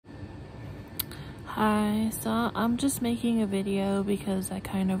Hi, so I'm just making a video because I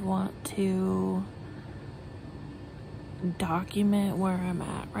kind of want to document where I'm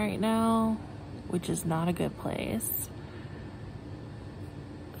at right now, which is not a good place.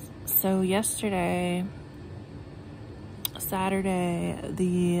 So yesterday, Saturday,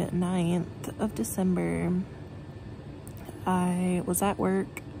 the 9th of December, I was at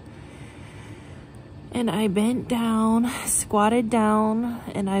work and I bent down, squatted down,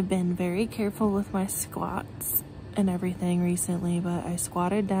 and I've been very careful with my squats and everything recently, but I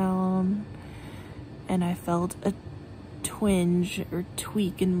squatted down and I felt a twinge or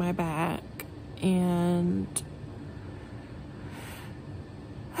tweak in my back, and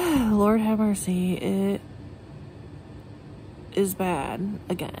Lord have mercy, it is bad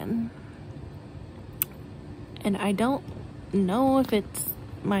again. And I don't know if it's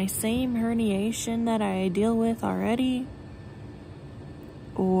my same herniation that I deal with already,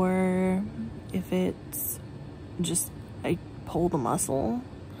 or if it's just I pulled a muscle,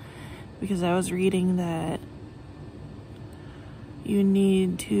 because I was reading that you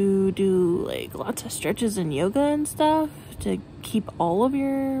need to do like lots of stretches and yoga and stuff to keep all of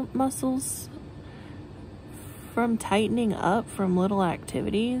your muscles from tightening up from little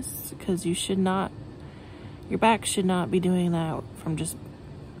activities, because your back should not be doing that from just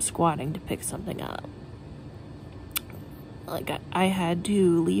squatting to pick something up. Like I had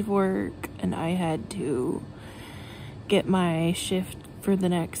to leave work and I had to get my shift for the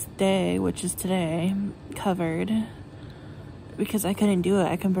next day, which is today, covered because I couldn't do it.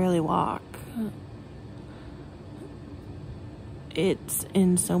 I can barely walk. It's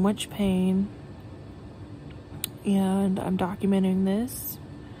in so much pain, and I'm documenting this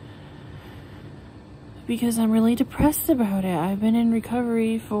because I'm really depressed about it. I've been in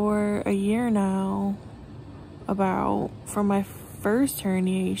recovery for a year now from my first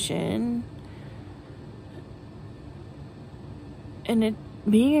herniation, and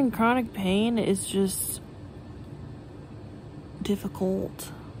being in chronic pain is just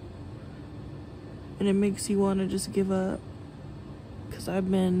difficult, and it makes you want to just give up, because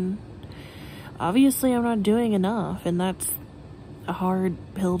obviously I'm not doing enough, and that's a hard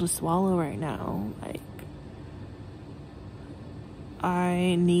pill to swallow right now. Like,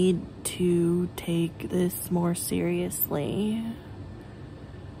 I need to take this more seriously.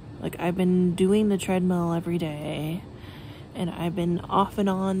 Like, I've been doing the treadmill every day, and I've been off and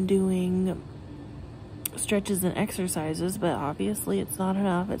on doing stretches and exercises, but obviously it's not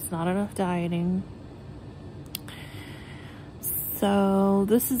enough. It's not enough dieting. So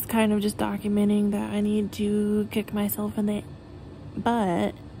this is kind of just documenting that I need to kick myself in the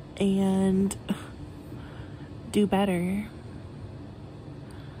butt and do better.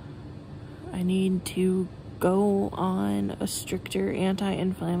 I need to go on a stricter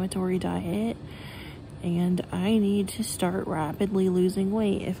anti-inflammatory diet, and I need to start rapidly losing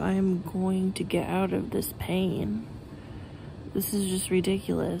weight if I'm going to get out of this pain. This is just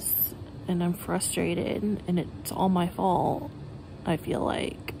ridiculous, and I'm frustrated, and it's all my fault, I feel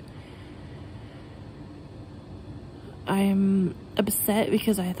like. I'm upset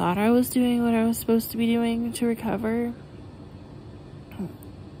because I thought I was doing what I was supposed to be doing to recover.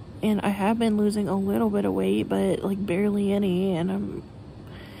 And I have been losing a little bit of weight, but like barely any, and I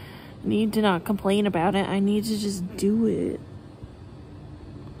need to not complain about it. I need to just do it.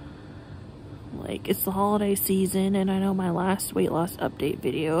 Like, it's the holiday season, and I know my last weight loss update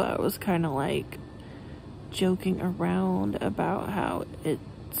video, I was kind of like joking around about how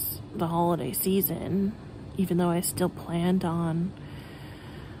it's the holiday season, even though I still planned on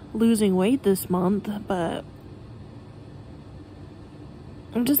losing weight this month. But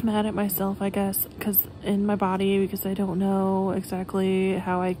I'm just mad at myself, I guess, because I don't know exactly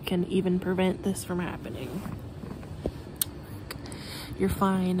how I can even prevent this from happening. You're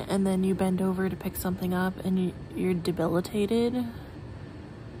fine, and then you bend over to pick something up and you're debilitated.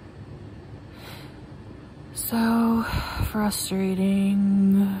 So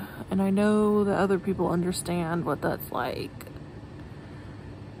frustrating. And I know that other people understand what that's like.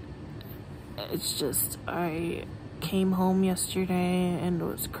 It's just, I came home yesterday and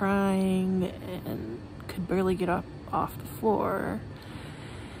was crying and could barely get up off the floor.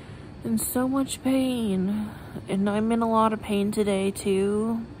 In so much pain. And I'm in a lot of pain today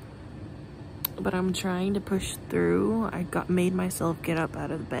too, but I'm trying to push through. I made myself get up out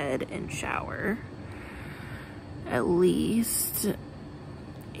of bed and shower, at least.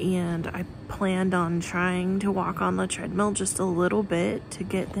 And I planned on trying to walk on the treadmill just a little bit to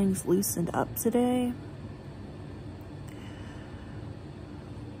get things loosened up today.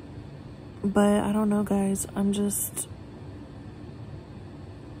 But I don't know, guys.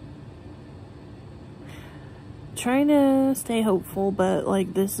 trying to stay hopeful, but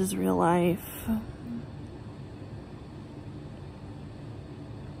like, this is real life.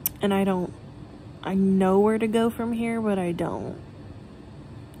 And I know where to go from here, but I don't.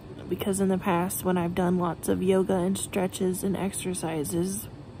 Because in the past, when I've done lots of yoga and stretches and exercises,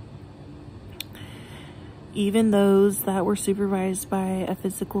 even those that were supervised by a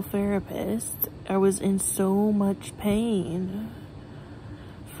physical therapist, I was in so much pain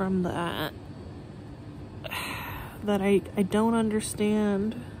from that I don't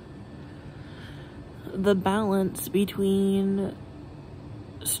understand the balance between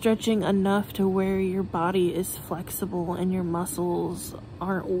stretching enough to where your body is flexible and your muscles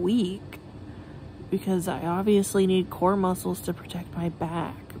aren't weak, because I obviously need core muscles to protect my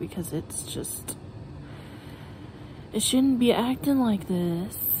back, because it's just, it shouldn't be acting like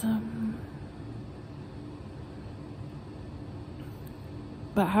this.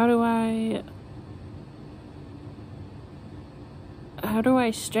 But how do I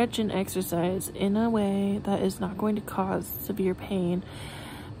stretch and exercise in a way that is not going to cause severe pain,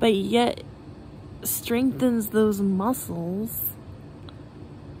 but yet strengthens those muscles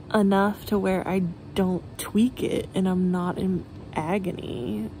enough to where I don't tweak it and I'm not in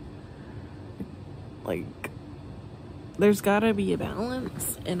agony? Like, there's gotta be a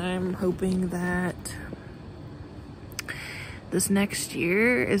balance, and I'm hoping that this next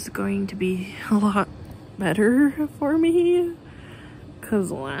year is going to be a lot better for me,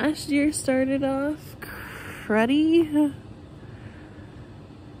 because last year started off cruddy.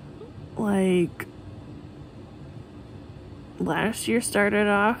 Like, last year started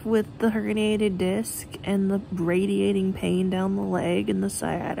off with the herniated disc and the radiating pain down the leg and the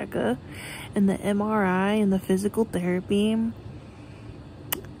sciatica and the MRI and the physical therapy, and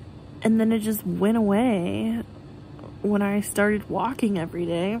then it just went away when I started walking every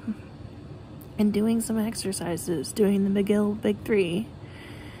day and doing some exercises, doing the McGill Big 3.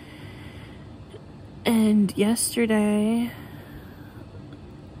 And yesterday,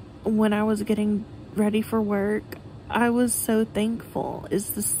 when I was getting ready for work, I was so thankful.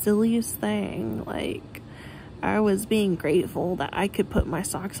 It's the silliest thing. Like, I was being grateful that I could put my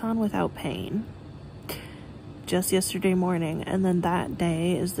socks on without pain just yesterday morning, and then that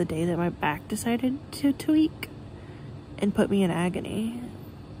day is the day that my back decided to tweak and put me in agony.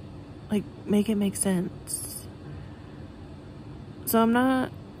 Like, make it make sense. So I'm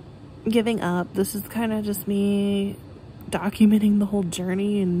not giving up. This is kind of just me documenting the whole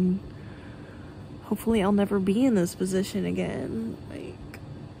journey, and hopefully I'll never be in this position again. Like,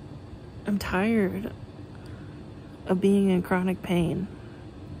 I'm tired of being in chronic pain.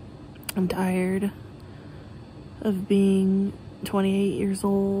 I'm tired of being 28 years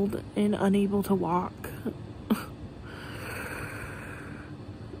old and unable to walk.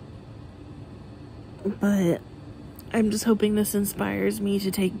 But I'm just hoping this inspires me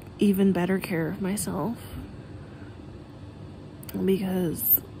to take even better care of myself,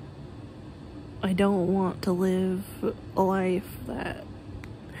 because I don't want to live a life that,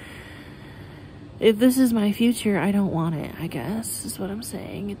 if this is my future, I don't want it, I guess, is what I'm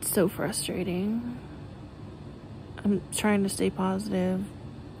saying. It's so frustrating. I'm trying to stay positive,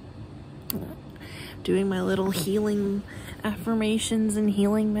 doing my little healing affirmations and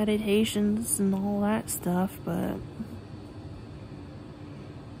healing meditations and all that stuff, but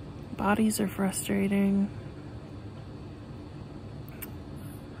bodies are frustrating.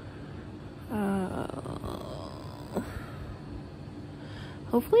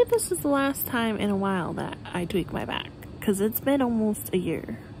 Hopefully this is the last time in a while that I tweak my back, because it's been almost a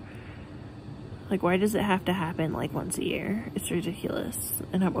year. Like, why does it have to happen like once a year? It's ridiculous,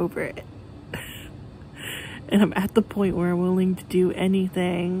 and I'm over it. And I'm at the point where I'm willing to do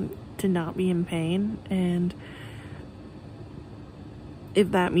anything to not be in pain, and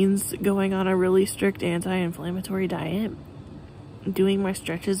if that means going on a really strict anti-inflammatory diet, doing my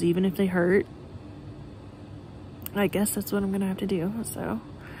stretches even if they hurt, I guess that's what I'm gonna have to do. So,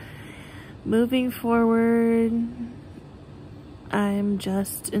 moving forward, I'm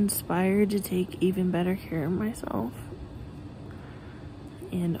just inspired to take even better care of myself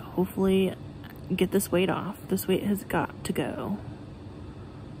and hopefully get this weight off. This weight has got to go,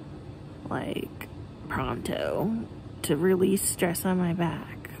 like, pronto, to release stress on my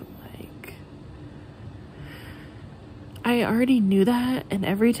back. Like, I already knew that, and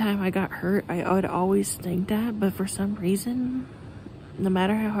every time I got hurt, I would always think that, but for some reason, no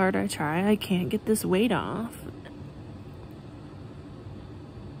matter how hard I try, I can't get this weight off.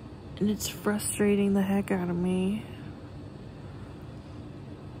 And it's frustrating the heck out of me.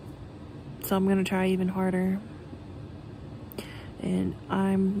 So I'm gonna try even harder. And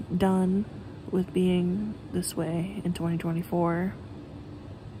I'm done with being this way in 2024.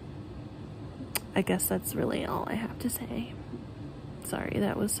 I guess that's really all I have to say. Sorry,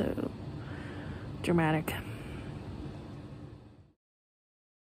 that was so dramatic.